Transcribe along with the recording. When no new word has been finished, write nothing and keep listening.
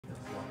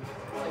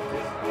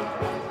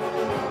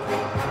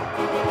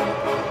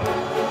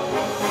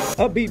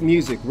Upbeat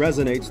music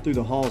resonates through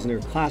the halls near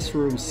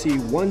classroom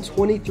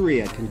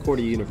C123 at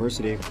Concordia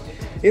University.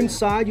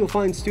 Inside, you'll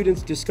find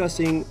students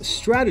discussing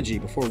strategy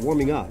before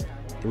warming up.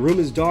 The room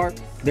is dark,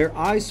 their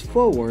eyes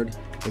forward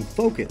and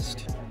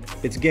focused.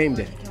 It's game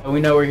day. We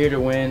know we're here to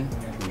win.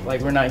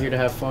 Like, we're not here to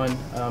have fun.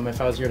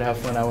 If I was here to have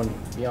fun, I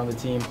wouldn't be on the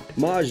team.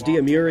 Maj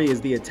Diamuri is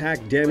the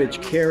Attack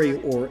Damage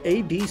Carry, or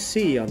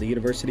ADC, on the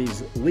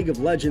university's League of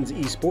Legends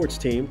Esports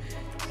team.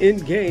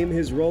 In-game,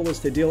 his role is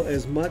to deal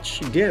as much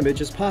damage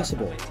as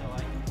possible.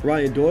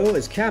 Ryan Doyle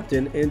is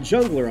captain and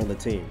jungler on the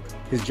team.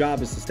 His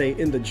job is to stay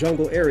in the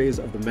jungle areas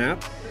of the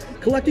map,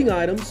 collecting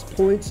items,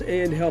 points,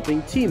 and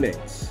helping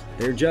teammates.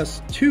 They're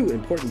just two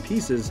important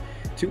pieces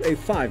to a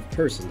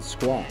 5-person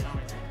squad.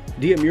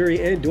 Diamuri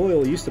and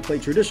Doyle used to play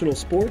traditional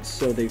sports,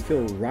 so they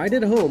feel right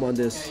at home on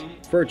this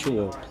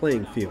virtual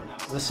playing field.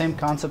 The same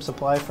concepts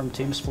apply from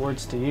team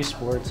sports to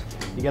esports.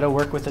 You got to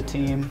work with a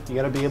team, you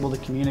got to be able to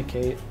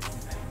communicate,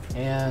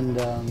 and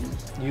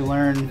you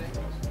learn,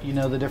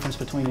 the difference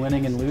between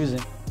winning and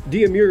losing.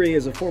 Diamuri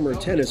is a former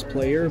tennis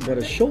player, but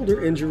a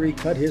shoulder injury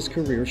cut his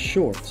career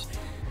short.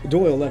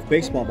 Doyle left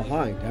baseball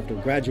behind after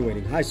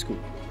graduating high school.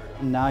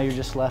 Now you're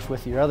just left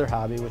with your other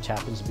hobby, which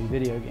happens to be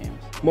video games.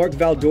 Mark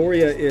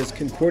Valdoria is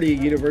Concordia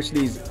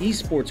University's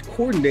esports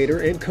coordinator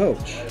and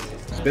coach.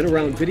 He's been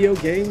around video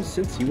games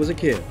since he was a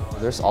kid.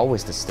 There's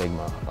always the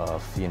stigma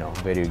of,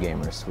 video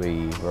gamers.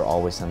 We're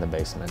always in the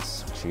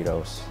basements,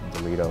 Cheetos,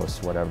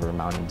 Doritos, whatever,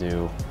 Mountain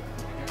Dew,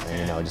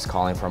 and, just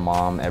calling for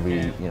mom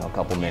every,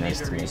 couple minutes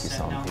to make you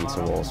some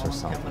pizza rolls or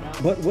something.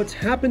 But what's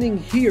happening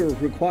here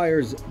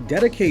requires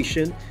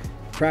dedication,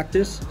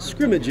 practice,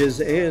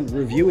 scrimmages, and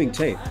reviewing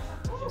tape.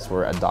 So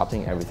we're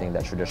adopting everything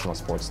that traditional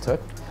sports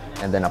took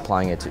and then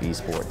applying it to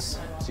esports.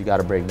 So you got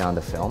to break down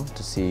the film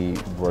to see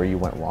where you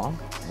went wrong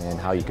and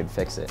how you can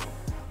fix it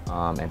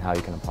and how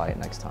you can apply it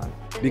next time.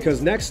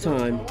 Because next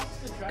time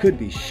could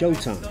be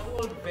showtime.